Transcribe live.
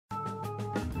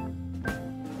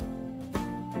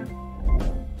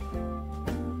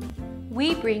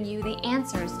we bring you the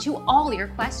answers to all your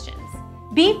questions.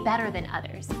 Be better than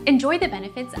others. Enjoy the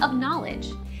benefits of knowledge.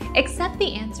 Accept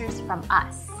the answers from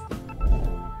us.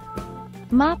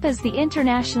 MOP is the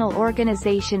International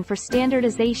Organization for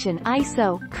Standardization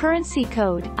ISO, currency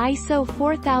code, ISO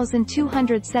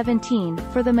 4217,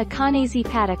 for the Macanese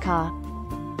Pataca.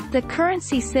 The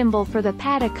currency symbol for the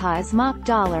Pataca is MOP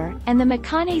dollar, and the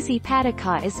Macanese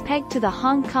Pataca is pegged to the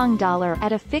Hong Kong dollar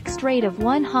at a fixed rate of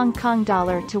 1 Hong Kong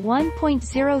dollar to 1.03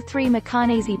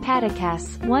 Macanese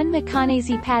Patacas. 1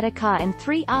 Macanese Pataca and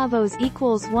 3 avos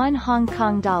equals 1 Hong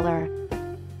Kong dollar.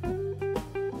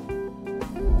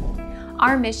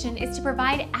 Our mission is to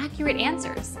provide accurate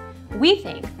answers. We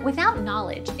think without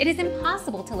knowledge, it is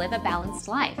impossible to live a balanced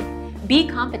life. Be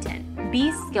competent,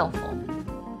 be skillful.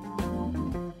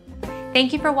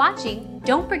 Thank you for watching.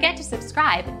 Don't forget to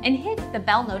subscribe and hit the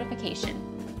bell notification.